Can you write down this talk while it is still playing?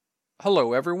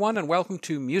Hello, everyone, and welcome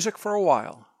to Music for a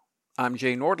While. I'm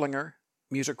Jay Nordlinger,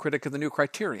 music critic of the New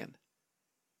Criterion.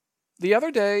 The other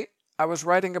day, I was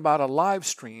writing about a live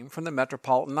stream from the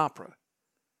Metropolitan Opera.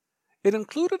 It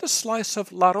included a slice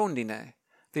of La Rondine,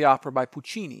 the opera by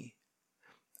Puccini,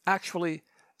 actually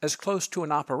as close to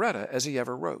an operetta as he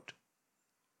ever wrote.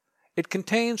 It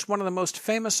contains one of the most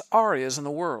famous arias in the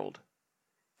world,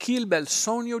 Quel bel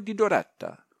sogno di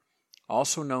Doretta,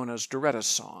 also known as Doretta's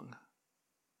Song.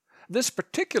 This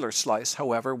particular slice,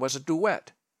 however, was a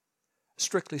duet.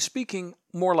 Strictly speaking,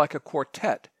 more like a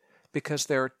quartet, because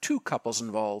there are two couples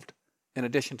involved, in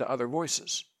addition to other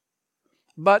voices.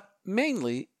 But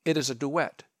mainly, it is a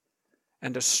duet,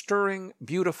 and a stirring,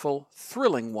 beautiful,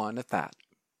 thrilling one at that.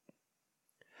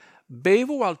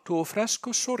 Bevo al tuo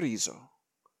fresco sorriso.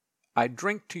 I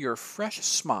drink to your fresh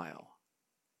smile.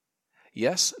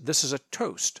 Yes, this is a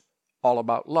toast, all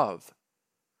about love,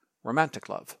 romantic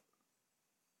love.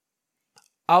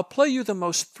 I'll play you the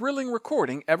most thrilling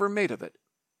recording ever made of it.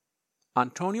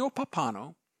 Antonio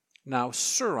Pappano, now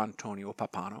Sir Antonio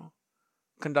Pappano,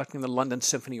 conducting the London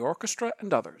Symphony Orchestra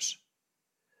and others.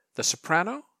 The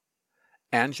soprano,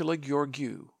 Angela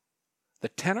Gheorghiu. The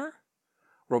tenor,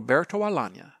 Roberto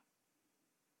Alagna.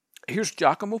 Here's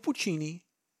Giacomo Puccini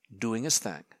doing his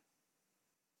thing.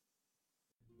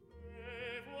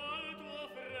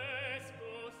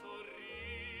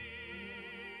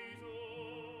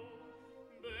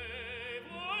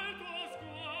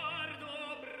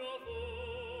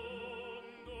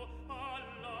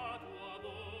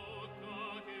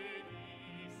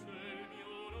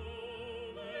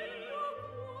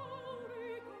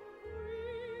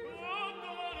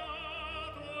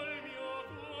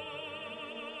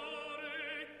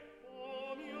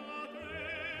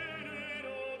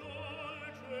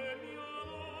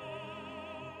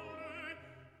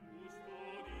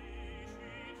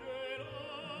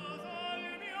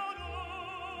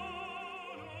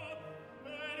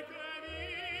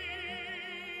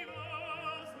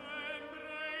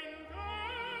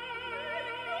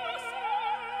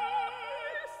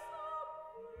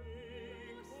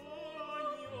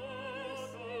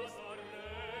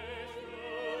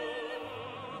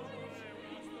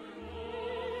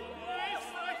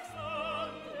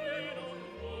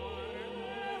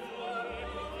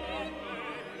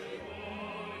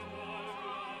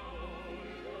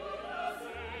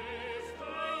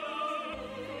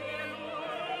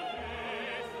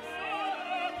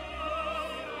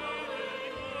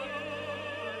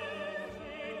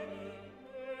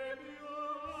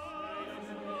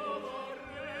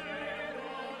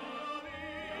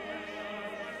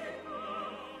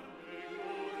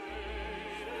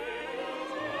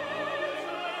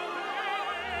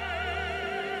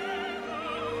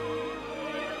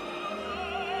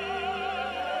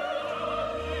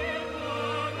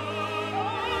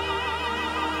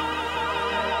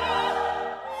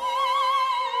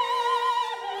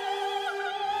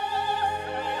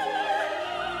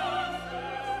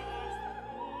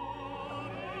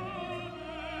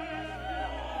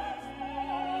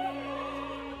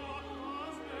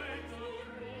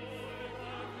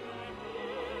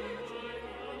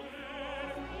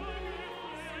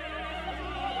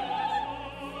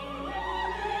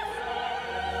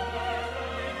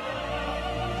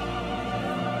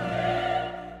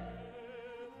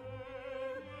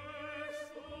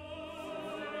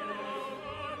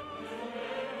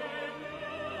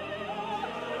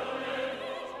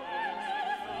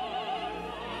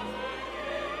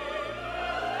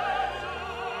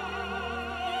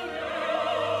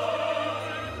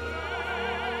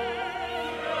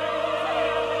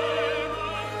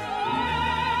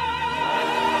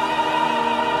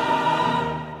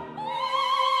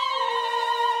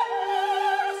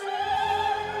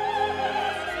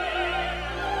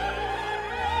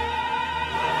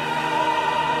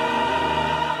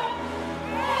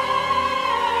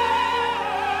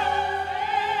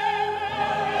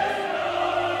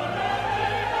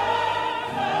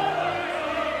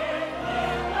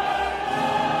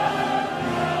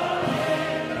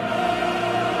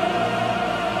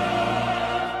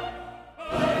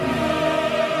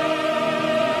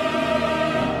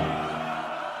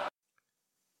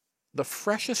 The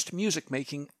freshest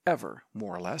music-making ever,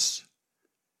 more or less.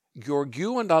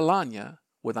 Gheorghiu and Alagna,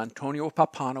 with Antonio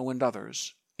Pappano and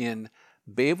others, in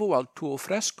Bevo al tuo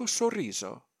fresco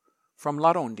sorriso, from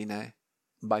La Rondine,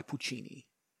 by Puccini.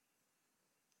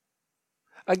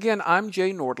 Again, I'm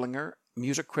Jay Nordlinger,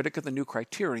 music critic of the New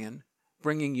Criterion,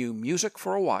 bringing you Music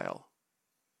for a While.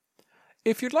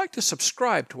 If you'd like to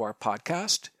subscribe to our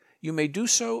podcast, you may do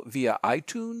so via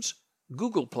iTunes,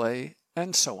 Google Play,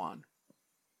 and so on.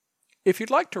 If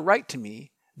you'd like to write to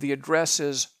me, The address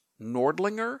is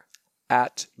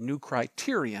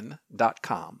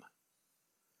nordlinger@newcriterion.com.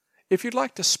 If you'd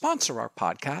like to sponsor our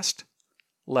podcast,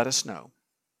 let us know.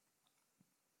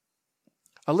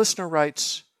 A listener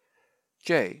writes,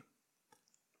 Jay,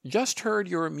 just heard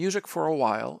your Music for a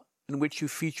While in which you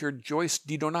featured Joyce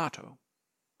DiDonato.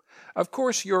 Of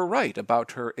course, you're right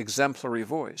about her exemplary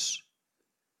voice.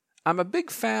 I'm a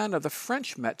big fan of the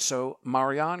French mezzo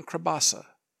Marianne Crabassa.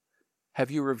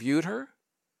 Have you reviewed her?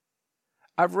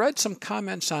 I've read some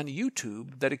comments on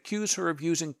YouTube that accuse her of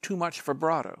using too much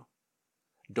vibrato.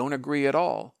 Don't agree at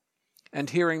all, and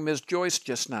hearing Ms. Joyce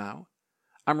just now,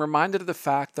 I'm reminded of the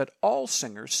fact that all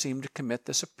singers seem to commit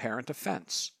this apparent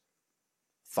offense.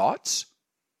 Thoughts?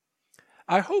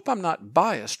 I hope I'm not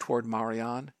biased toward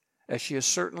Marianne, as she is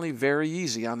certainly very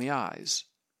easy on the eyes.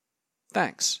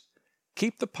 Thanks.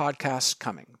 Keep the podcasts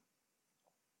coming.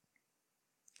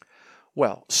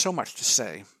 Well, so much to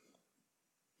say.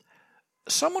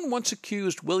 Someone once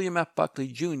accused William F. Buckley,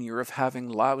 Jr. of having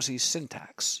lousy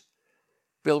syntax.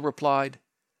 Bill replied,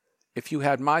 "If you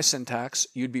had my syntax,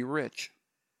 you'd be rich."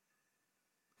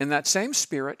 In that same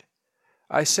spirit,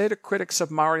 I say to critics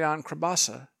of Marianne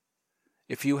Crabassa,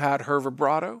 if you had her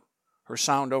vibrato, her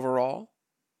sound overall,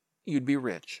 you'd be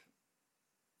rich.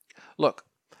 Look,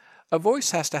 a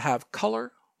voice has to have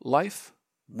color, life,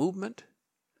 movement,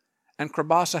 and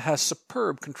Crabassa has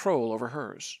superb control over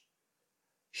hers.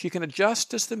 She can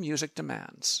adjust as the music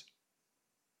demands.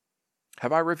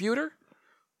 Have I reviewed her?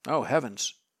 Oh,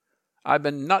 heavens. I've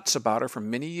been nuts about her for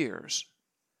many years,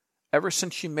 ever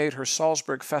since she made her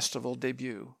Salzburg Festival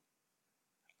debut.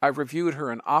 I've reviewed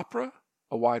her in opera,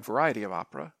 a wide variety of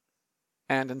opera,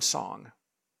 and in song.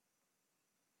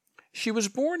 She was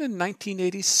born in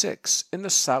 1986 in the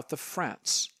south of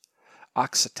France,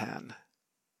 Occitan.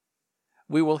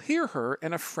 We will hear her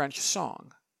in a French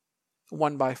song,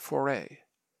 one by Fauré.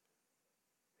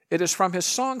 It is from his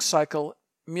song cycle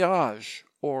Mirage,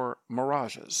 or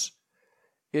Mirages.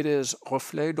 It is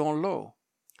Reflets dans l'eau,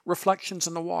 Reflections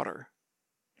in the Water,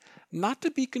 not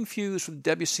to be confused with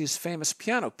Debussy's famous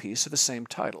piano piece of the same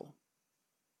title.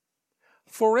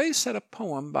 Fauré said a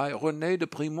poem by Renée de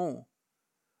Brimont,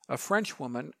 a French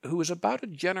woman who was about a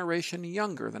generation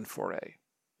younger than Fauré.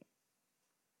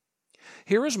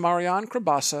 Here is Marianne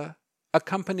Crabassa,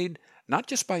 accompanied not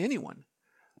just by anyone,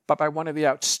 but by one of the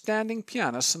outstanding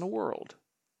pianists in the world,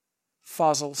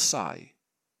 Fazl Say.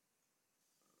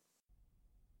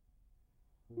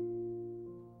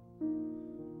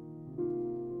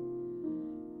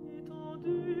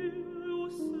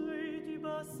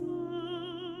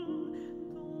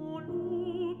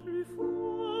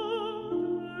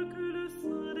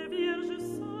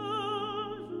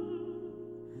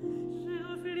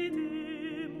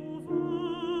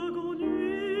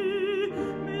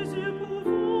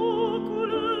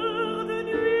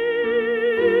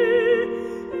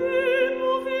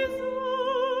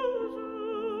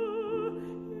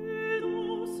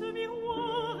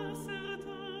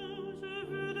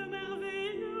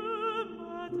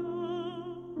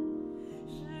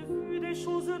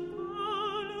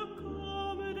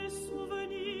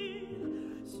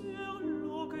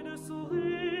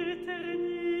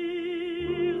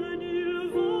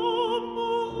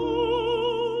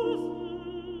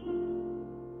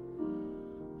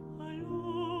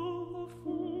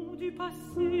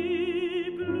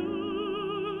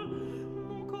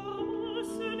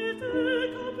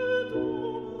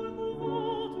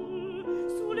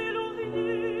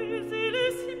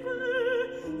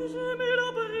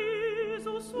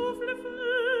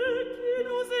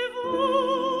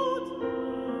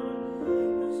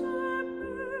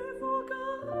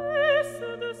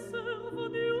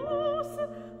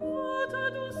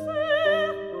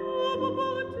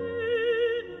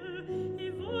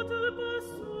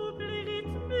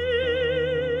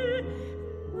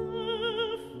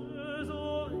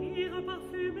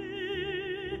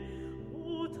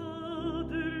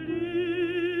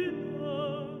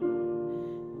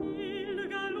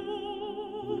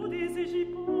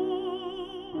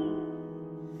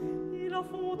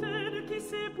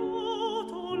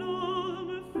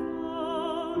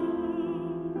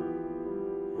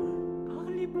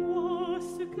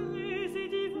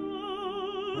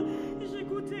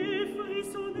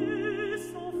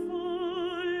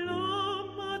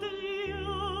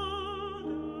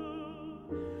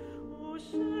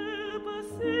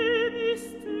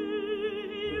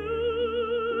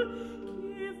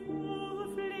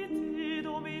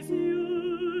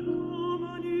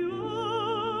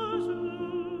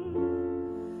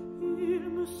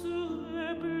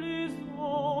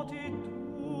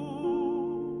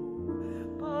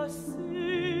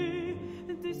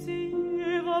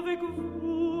 D'essayer avec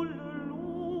vous le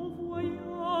long voyage.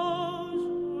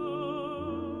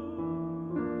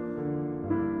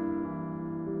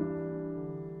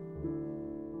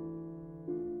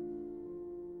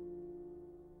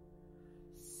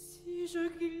 Si je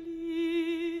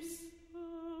glisse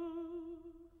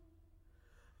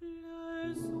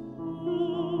les eaux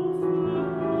feront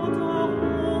un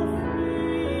rond fluide.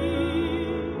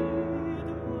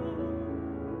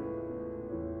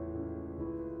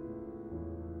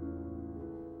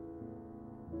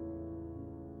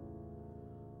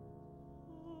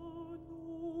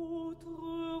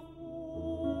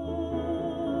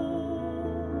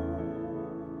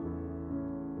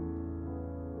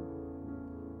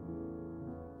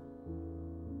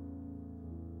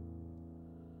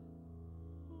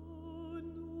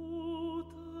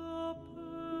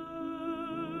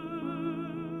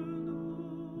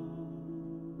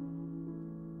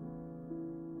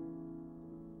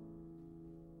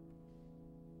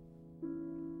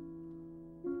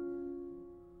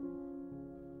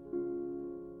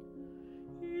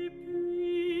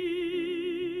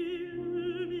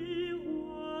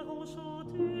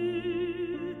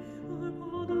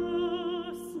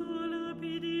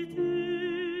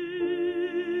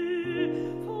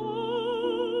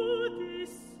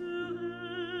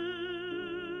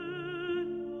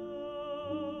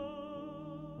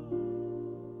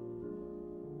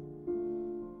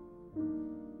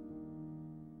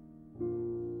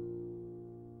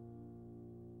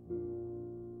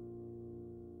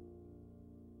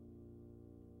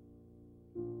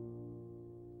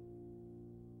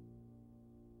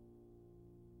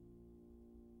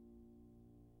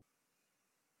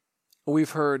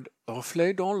 We've heard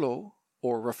Reflets dans l'eau,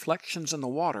 or Reflections in the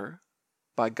Water,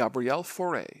 by Gabriel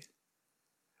Fauré.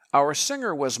 Our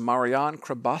singer was Marianne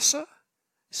Krabassa,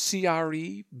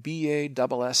 Crebassa.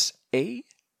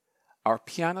 Our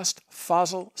pianist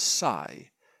Fazıl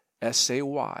Say, Say,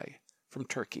 from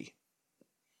Turkey.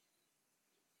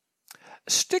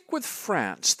 Stick with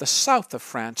France, the south of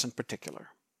France in particular.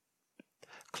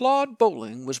 Claude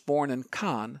Bolling was born in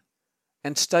Cannes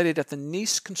and studied at the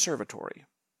Nice Conservatory.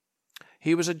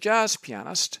 He was a jazz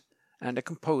pianist and a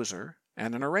composer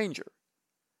and an arranger.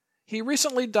 He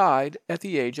recently died at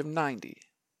the age of 90.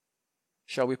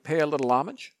 Shall we pay a little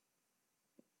homage?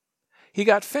 He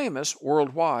got famous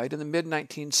worldwide in the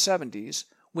mid-1970s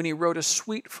when he wrote a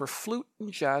suite for flute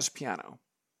and jazz piano.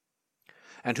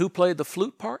 And who played the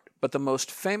flute part but the most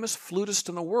famous flutist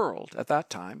in the world at that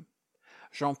time,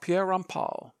 Jean-Pierre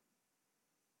Rampal.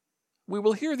 We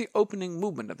will hear the opening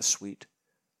movement of the suite,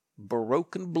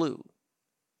 Baroque and Blue.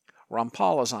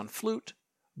 Rampal is on flute,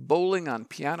 Bolling on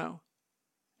piano,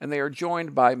 and they are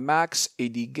joined by Max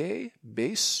Ediguet,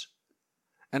 bass,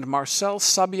 and Marcel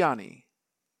Sabiani,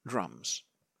 drums.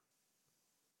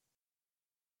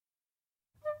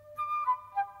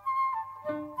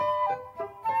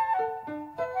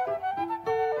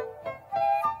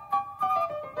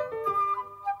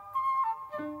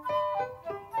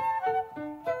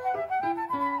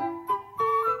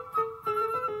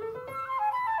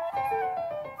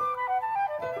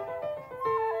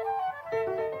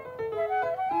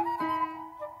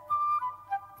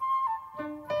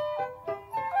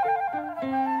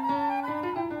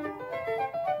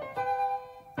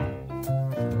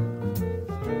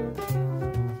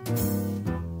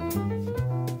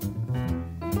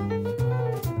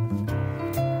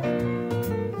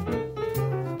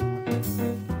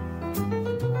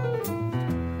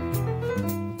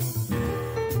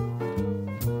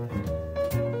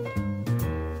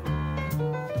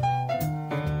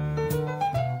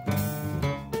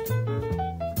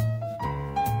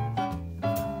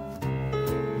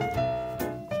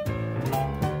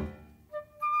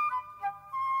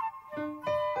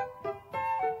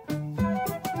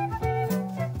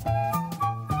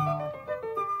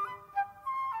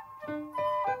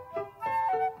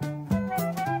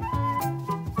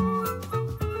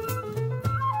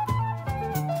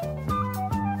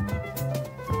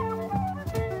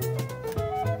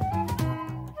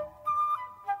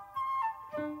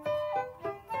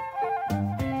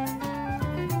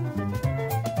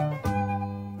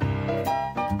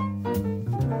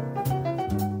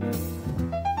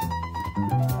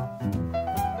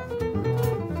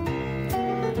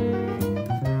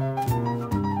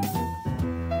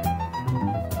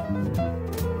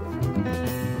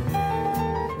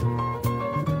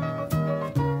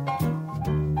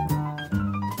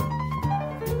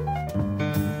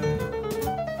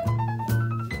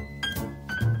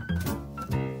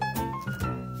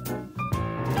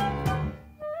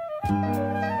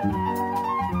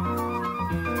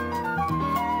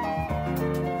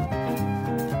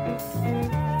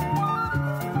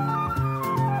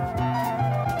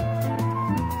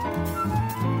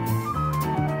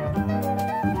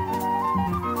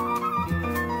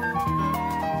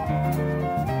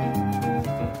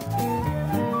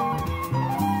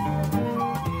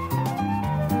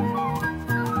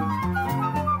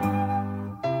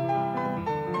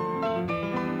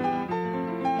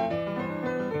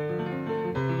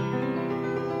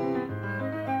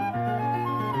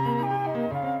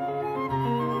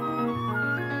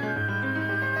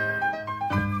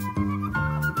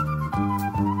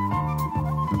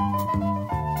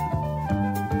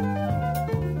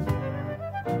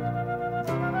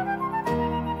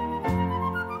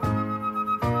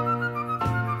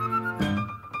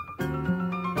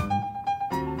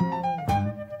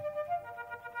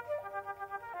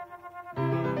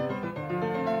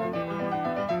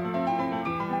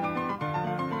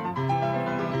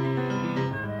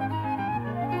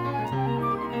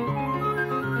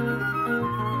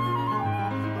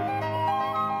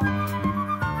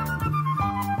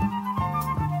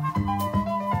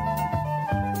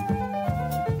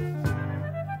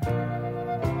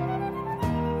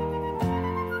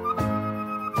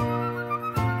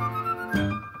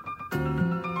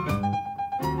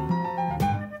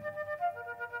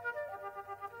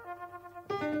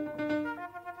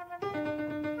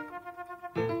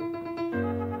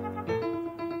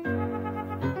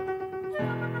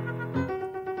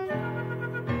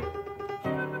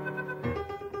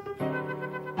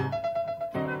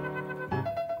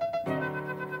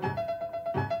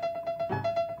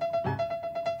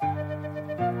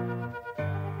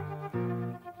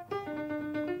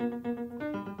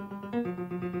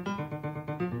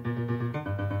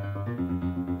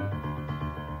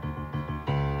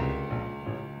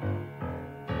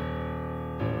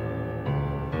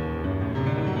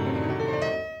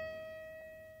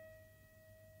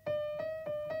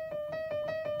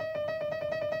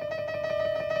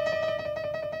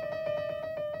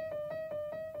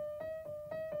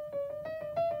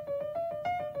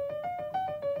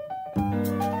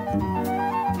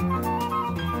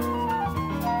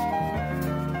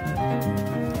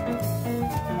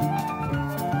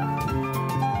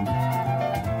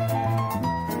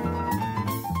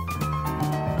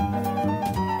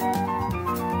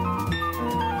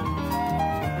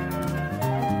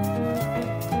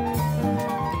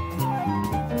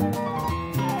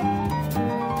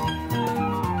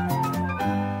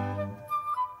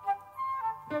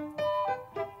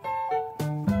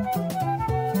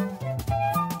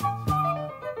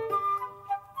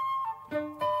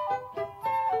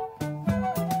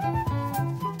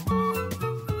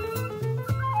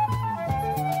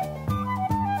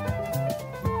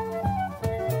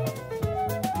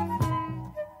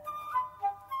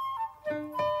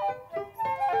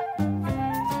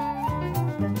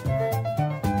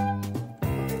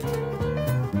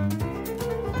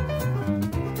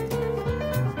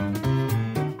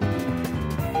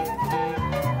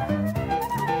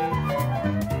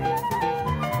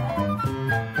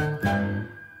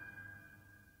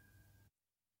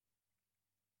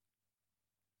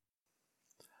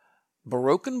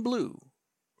 Baroque and Blue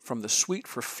from the Suite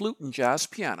for Flute and Jazz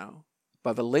Piano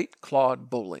by the late Claude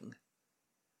Bolling.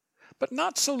 But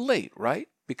not so late, right?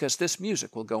 Because this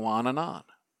music will go on and on.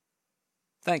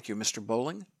 Thank you, Mr.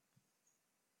 Bolling.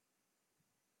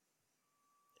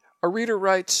 A reader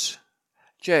writes,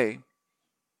 Jay,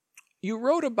 you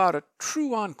wrote about a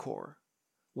true encore,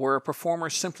 where a performer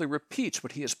simply repeats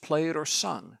what he has played or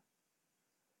sung.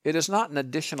 It is not an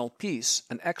additional piece,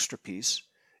 an extra piece.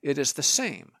 It is the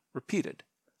same, repeated,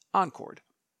 encored.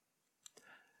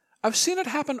 I've seen it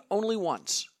happen only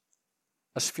once,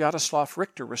 a Sviatoslav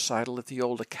Richter recital at the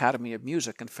old Academy of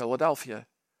Music in Philadelphia,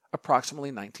 approximately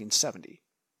 1970.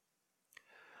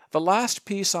 The last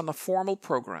piece on the formal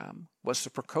program was the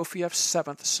Prokofiev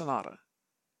 7th Sonata.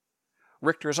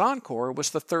 Richter's encore was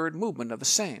the third movement of the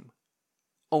same,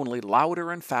 only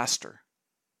louder and faster.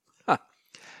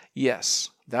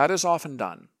 Yes, that is often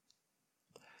done.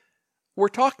 We're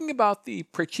talking about the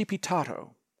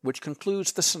Precipitato, which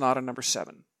concludes the Sonata No.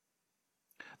 7.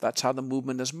 That's how the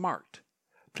movement is marked,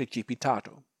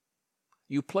 Precipitato.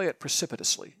 You play it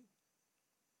precipitously.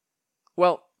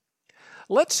 Well,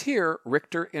 let's hear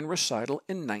Richter in recital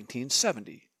in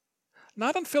 1970.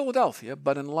 Not in Philadelphia,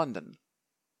 but in London.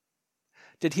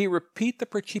 Did he repeat the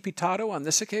Precipitato on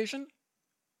this occasion?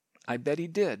 I bet he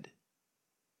did.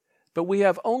 But we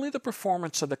have only the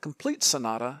performance of the complete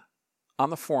sonata on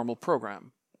the formal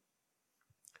program.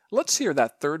 Let's hear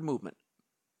that third movement.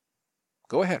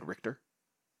 Go ahead, Richter.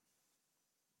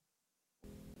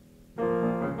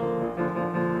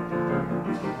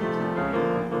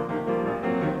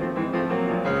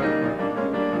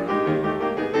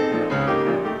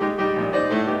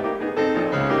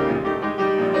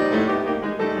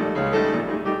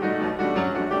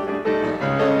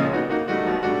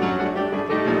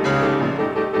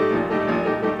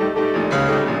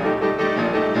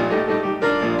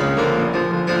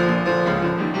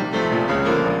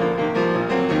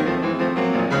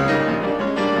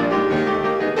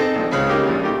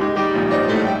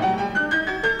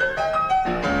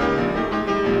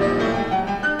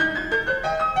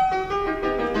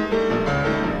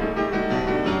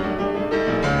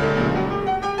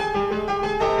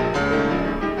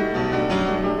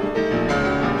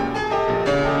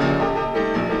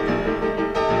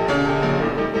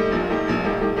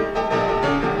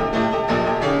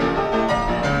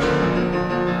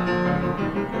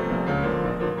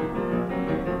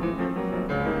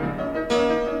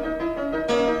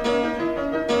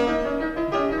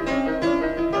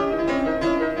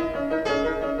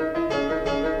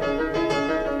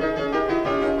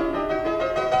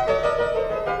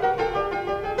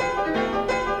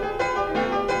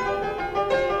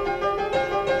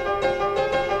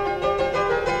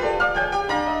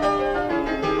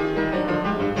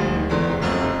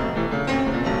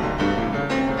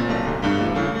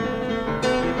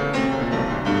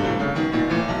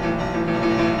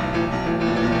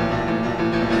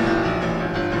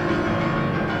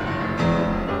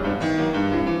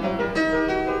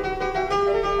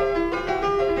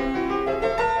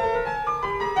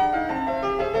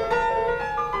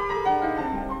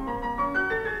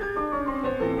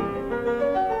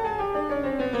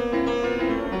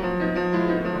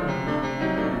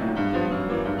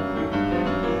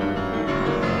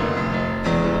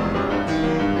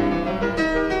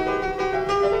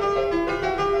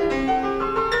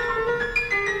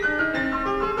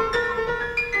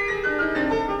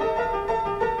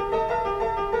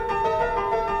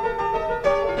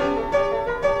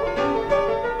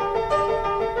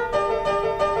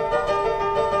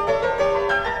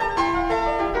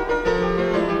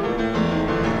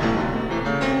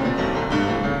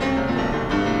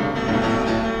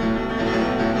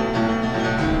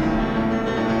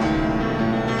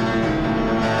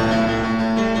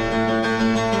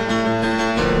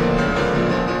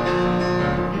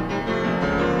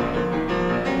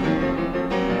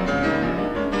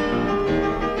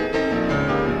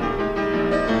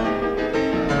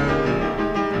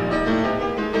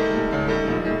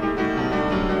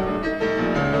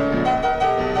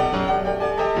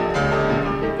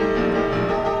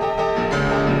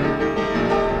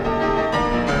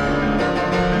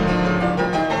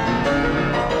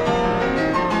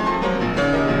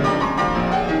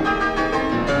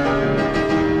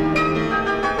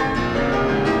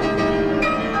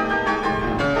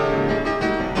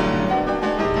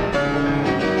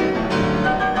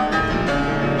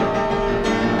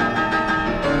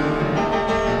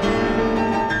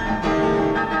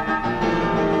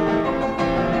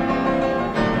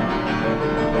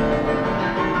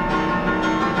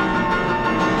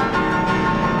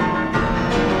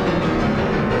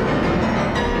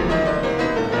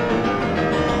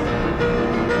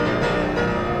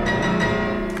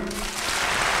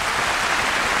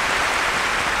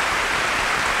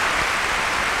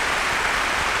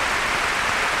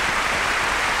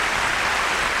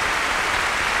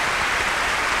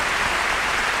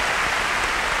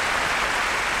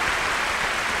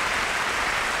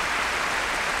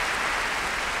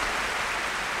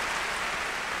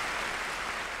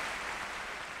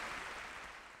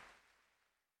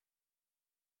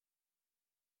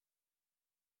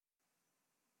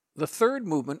 the third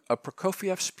movement of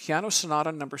Prokofiev's Piano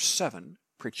Sonata No. 7,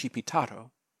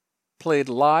 Precipitato, played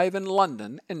live in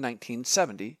London in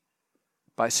 1970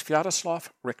 by Sviatoslav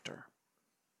Richter.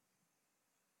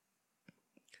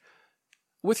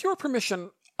 With your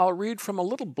permission, I'll read from a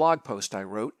little blog post I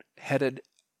wrote headed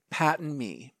Pat and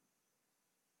Me.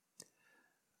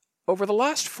 Over the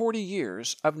last 40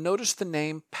 years, I've noticed the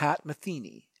name Pat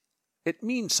Metheny. It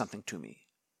means something to me.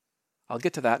 I'll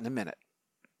get to that in a minute.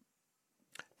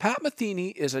 Pat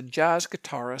Metheny is a jazz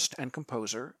guitarist and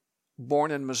composer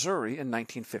born in Missouri in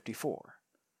 1954.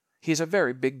 He's a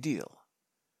very big deal.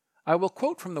 I will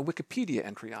quote from the Wikipedia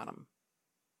entry on him.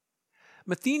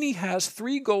 Metheny has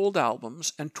 3 gold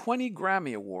albums and 20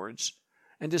 Grammy Awards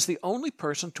and is the only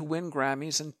person to win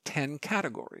Grammys in 10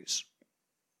 categories.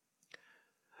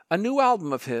 A new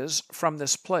album of his, From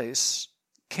This Place,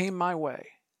 came my way.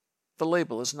 The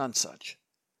label is None Such.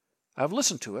 I've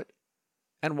listened to it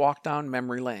and walked down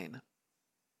memory lane.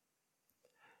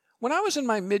 When I was in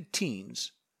my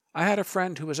mid-teens, I had a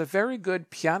friend who was a very good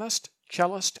pianist,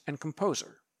 cellist, and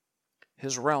composer.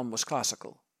 His realm was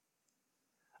classical.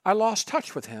 I lost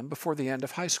touch with him before the end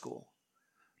of high school.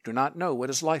 Do not know what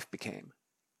his life became.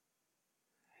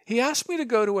 He asked me to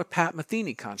go to a Pat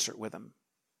Metheny concert with him.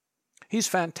 He's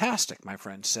fantastic, my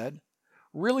friend said.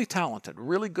 Really talented,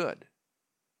 really good.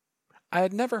 I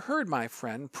had never heard my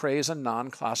friend praise a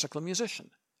non-classical musician.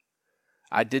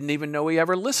 I didn't even know he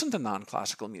ever listened to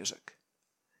non-classical music.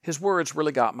 His words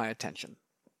really got my attention.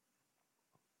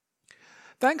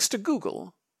 Thanks to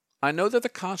Google, I know that the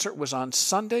concert was on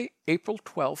Sunday, April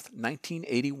 12,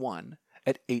 1981,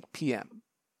 at 8 p.m.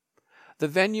 The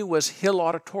venue was Hill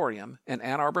Auditorium in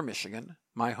Ann Arbor, Michigan,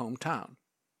 my hometown.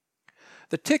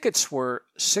 The tickets were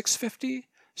 $6.50,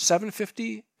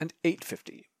 $7.50, and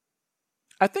 $8.50.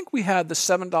 I think we had the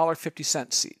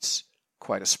 $7.50 seats,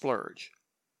 quite a splurge.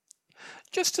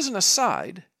 Just as an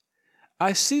aside,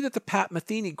 I see that the Pat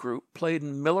Metheny group played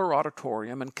in Miller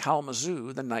Auditorium in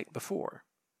Kalamazoo the night before.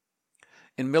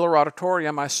 In Miller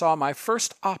Auditorium, I saw my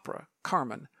first opera,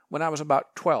 Carmen, when I was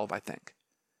about 12, I think.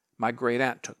 My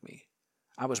great-aunt took me.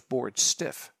 I was bored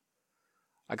stiff.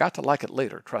 I got to like it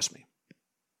later, trust me.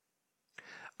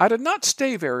 I did not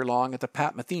stay very long at the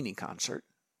Pat Metheny concert.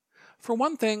 For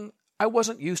one thing, I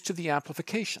wasn't used to the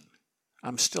amplification.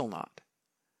 I'm still not.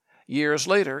 Years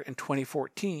later, in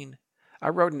 2014, I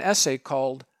wrote an essay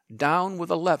called Down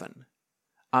with 11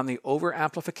 on the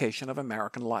over-amplification of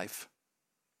American life.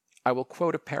 I will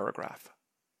quote a paragraph.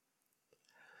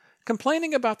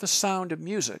 Complaining about the sound of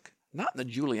music, not in the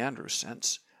Julie Andrews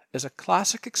sense, is a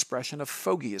classic expression of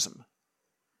fogyism.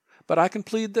 But I can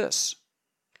plead this.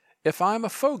 If I'm a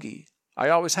fogy, I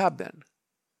always have been.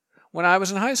 When I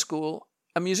was in high school,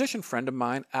 a musician friend of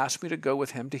mine asked me to go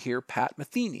with him to hear Pat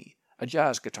Metheny, a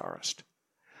jazz guitarist.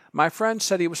 My friend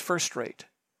said he was first-rate.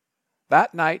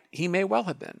 That night, he may well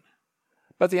have been.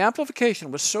 But the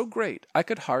amplification was so great I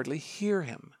could hardly hear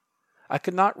him. I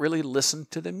could not really listen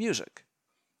to the music.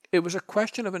 It was a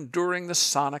question of enduring the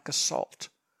sonic assault,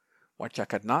 which I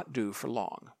could not do for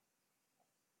long.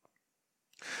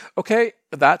 Okay,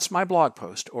 that's my blog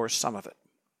post, or some of it.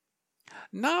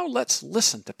 Now let's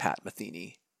listen to Pat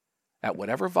Metheny at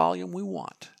whatever volume we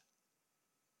want.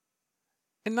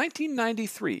 In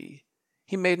 1993,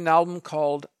 he made an album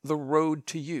called The Road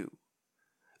to You.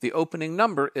 The opening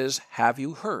number is Have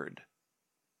You Heard?,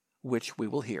 which we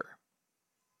will hear.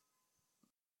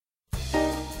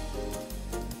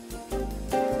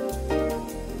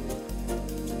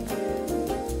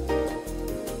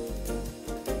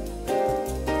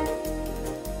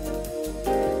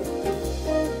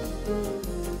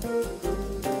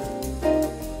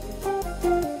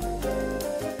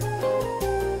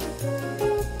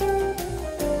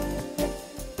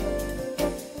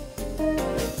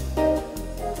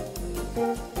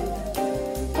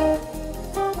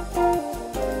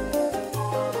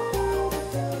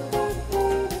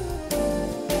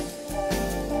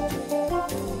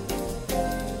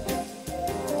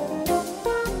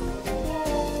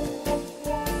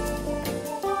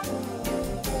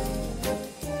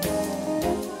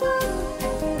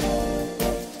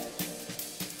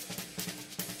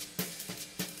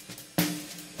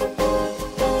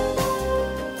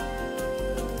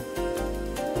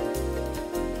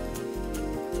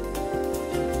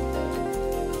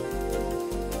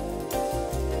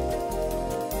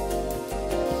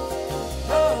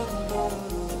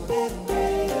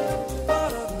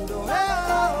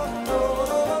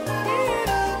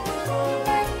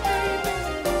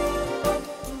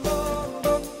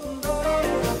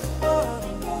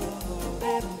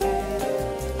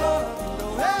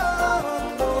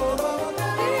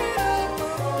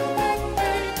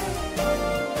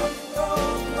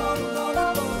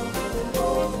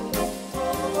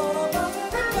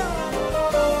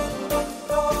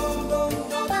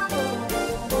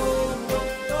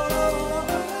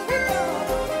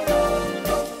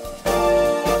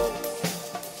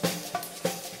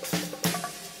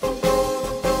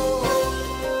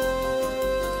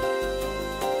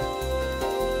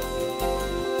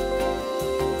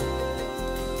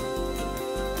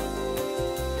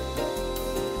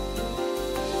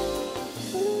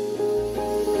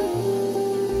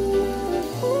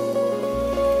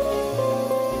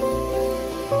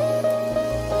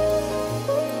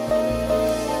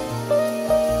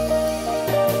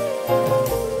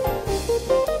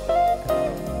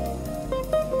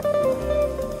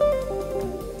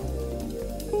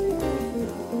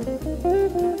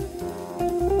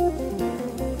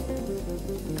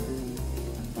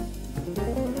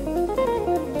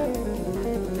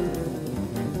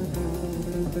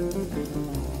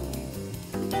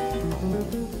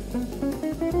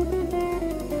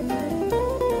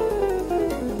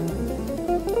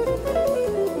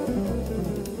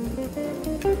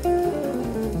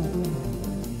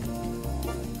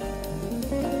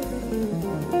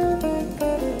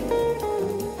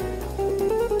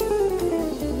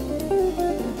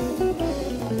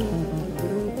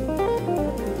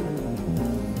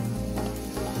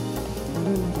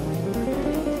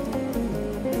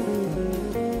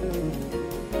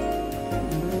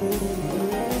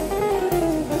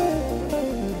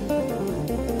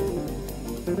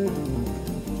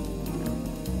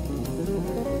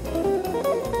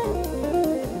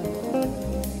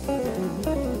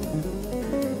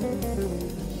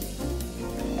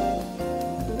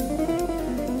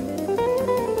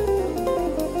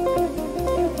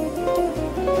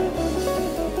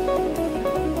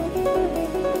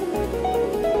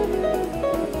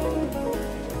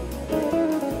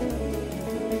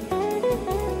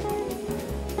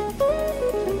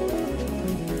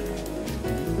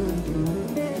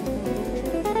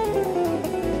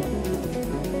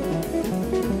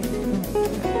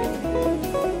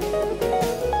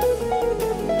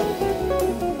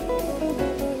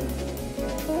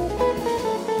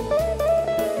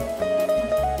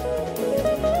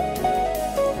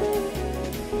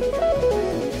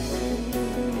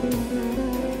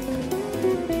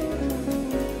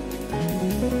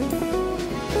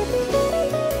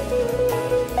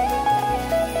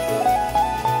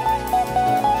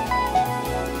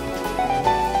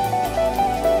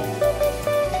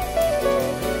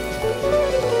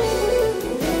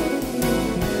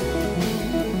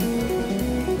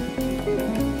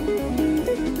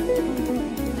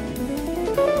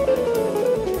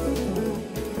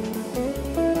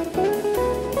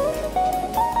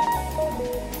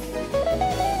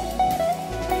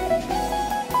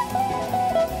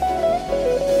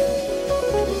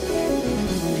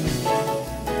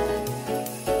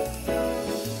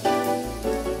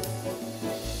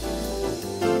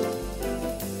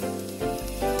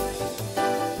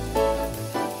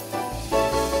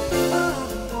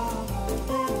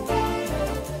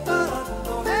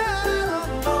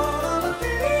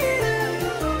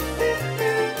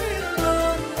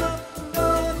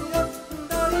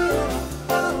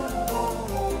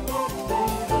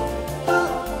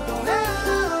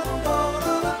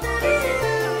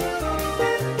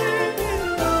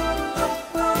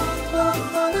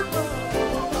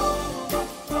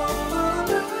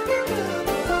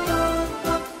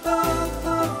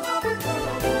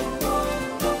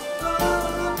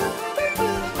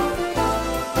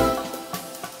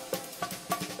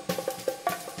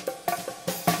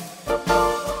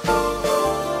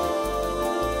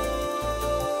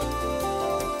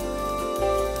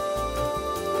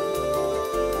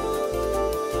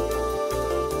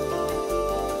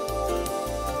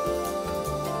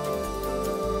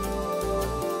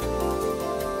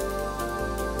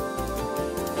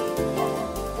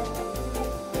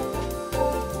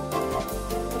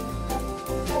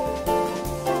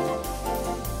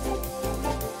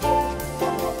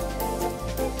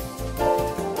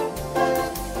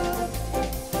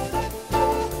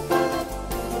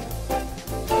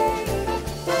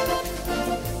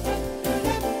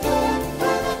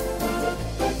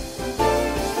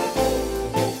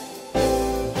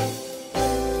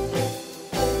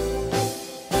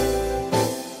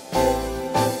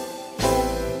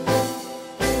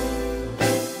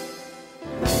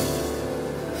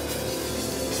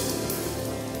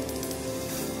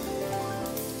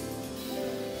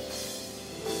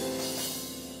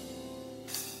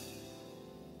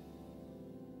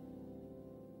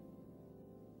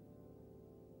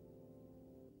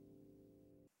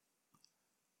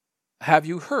 Have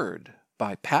You Heard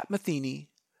by Pat Metheny,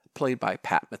 played by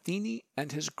Pat Metheny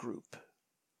and his group.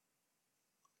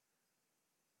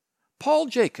 Paul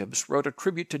Jacobs wrote a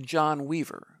tribute to John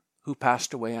Weaver, who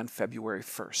passed away on February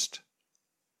 1st.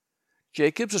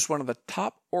 Jacobs is one of the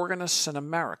top organists in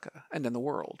America and in the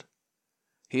world.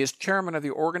 He is chairman of the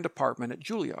organ department at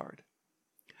Juilliard.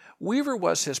 Weaver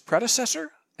was his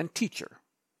predecessor and teacher.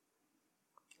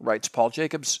 Writes Paul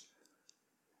Jacobs,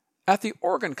 "At the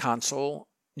organ console,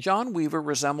 John Weaver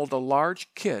resembled a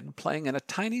large kid playing in a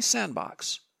tiny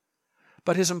sandbox,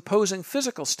 but his imposing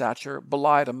physical stature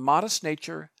belied a modest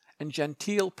nature and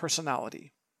genteel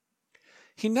personality.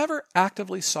 He never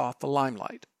actively sought the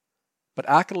limelight, but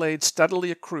accolades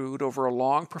steadily accrued over a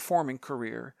long performing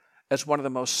career as one of the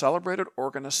most celebrated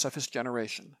organists of his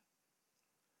generation.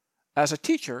 As a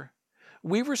teacher,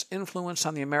 Weaver's influence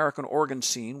on the American organ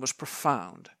scene was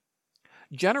profound.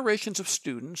 Generations of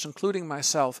students, including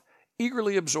myself,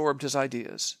 eagerly absorbed his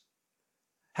ideas.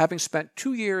 Having spent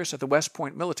 2 years at the West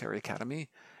Point Military Academy,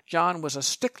 John was a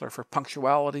stickler for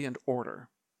punctuality and order.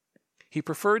 He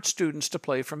preferred students to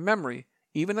play from memory,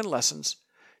 even in lessons,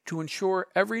 to ensure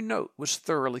every note was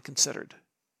thoroughly considered.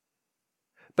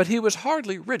 But he was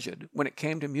hardly rigid when it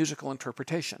came to musical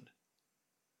interpretation.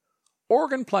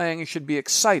 Organ playing should be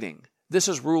exciting. This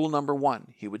is rule number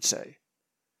 1, he would say.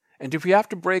 And if you have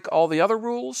to break all the other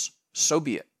rules, so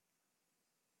be it.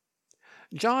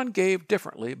 John gave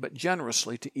differently but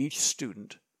generously to each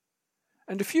student.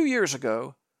 And a few years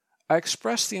ago, I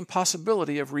expressed the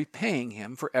impossibility of repaying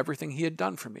him for everything he had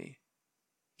done for me.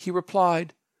 He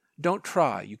replied, "Don't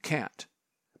try, you can't,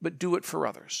 but do it for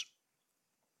others."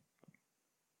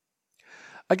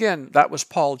 Again, that was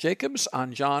Paul Jacobs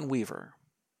on John Weaver.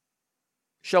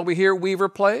 Shall we hear Weaver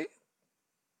play?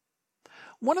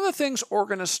 One of the things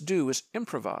organists do is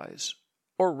improvise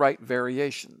or write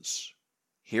variations.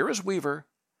 Here is Weaver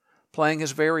playing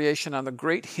his variation on the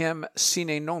great hymn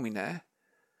Sine Nomine,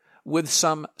 with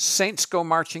some "Saints Go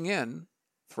Marching In"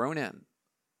 thrown in.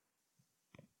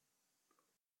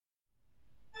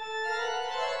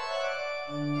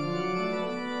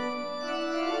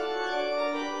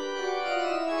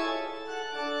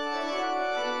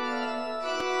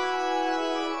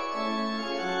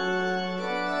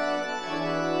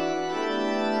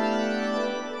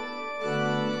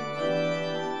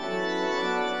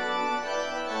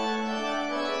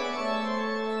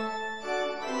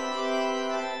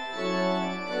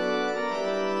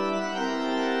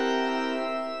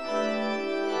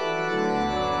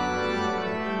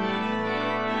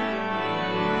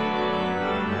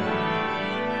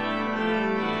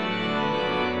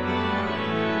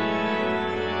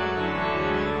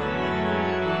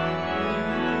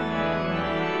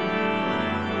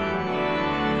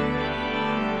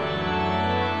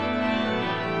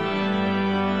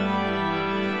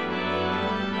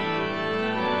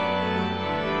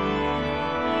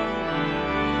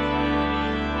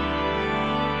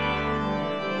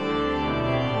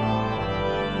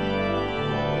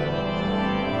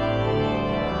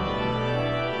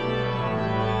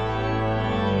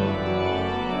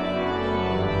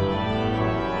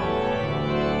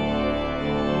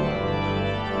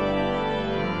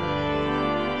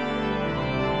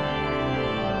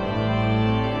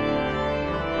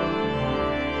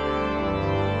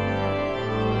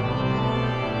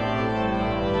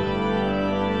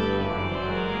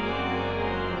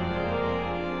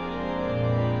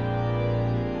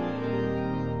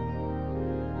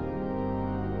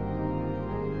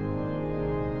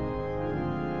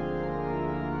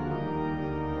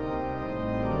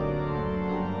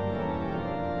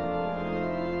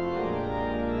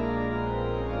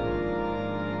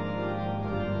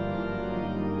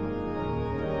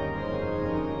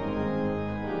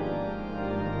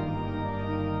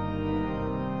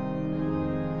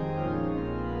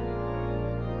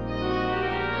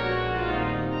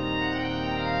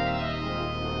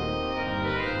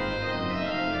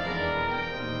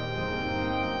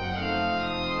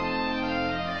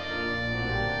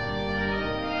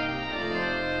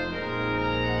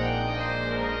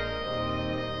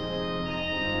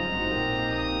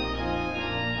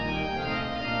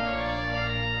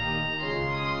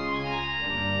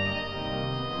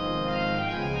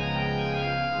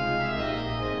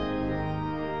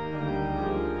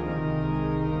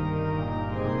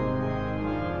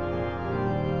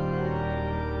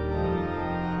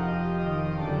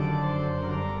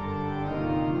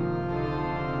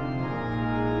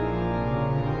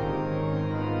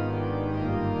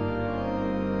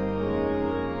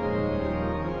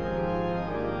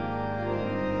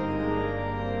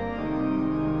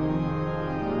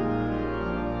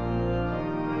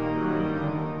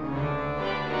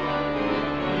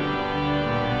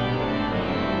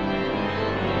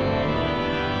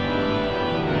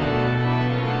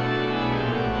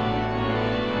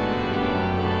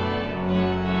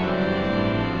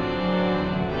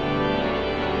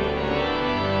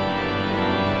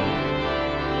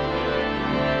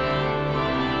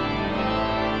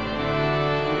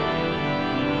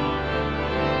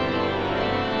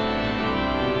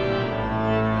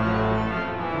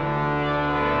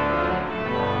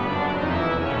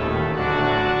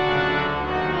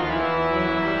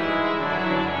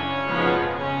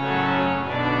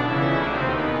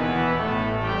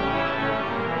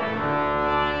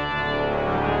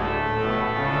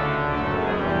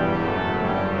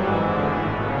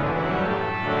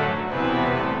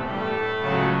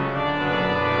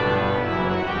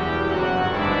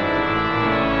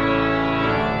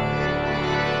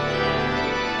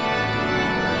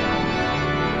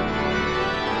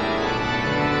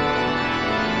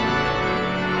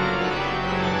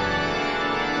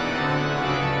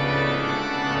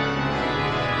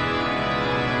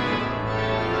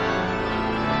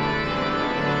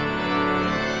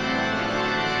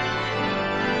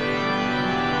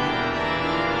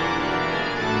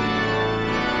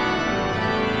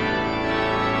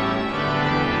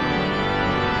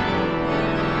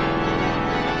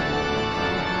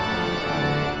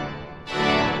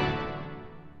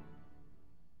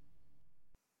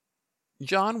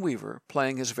 John Weaver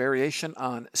playing his variation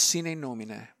on Sine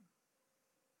Nomine.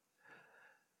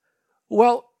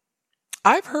 Well,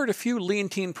 I've heard a few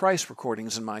Leontyne Price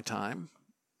recordings in my time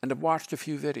and have watched a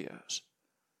few videos.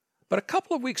 But a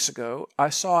couple of weeks ago, I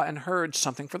saw and heard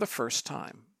something for the first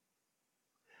time.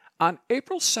 On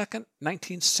April 2nd,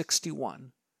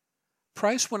 1961,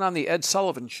 Price went on the Ed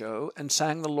Sullivan Show and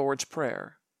sang the Lord's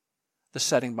Prayer, the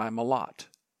setting by Malotte.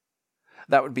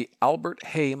 That would be Albert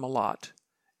Hay Malotte,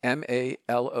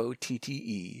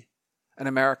 Malotte, an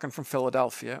American from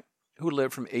Philadelphia who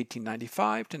lived from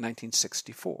 1895 to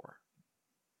 1964.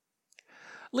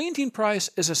 Leontyne Price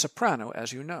is a soprano,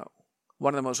 as you know,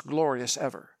 one of the most glorious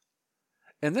ever.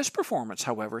 In this performance,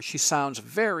 however, she sounds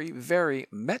very, very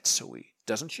mezzo-y,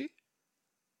 doesn't she?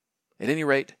 At any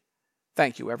rate,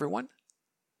 thank you, everyone,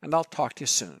 and I'll talk to you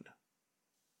soon.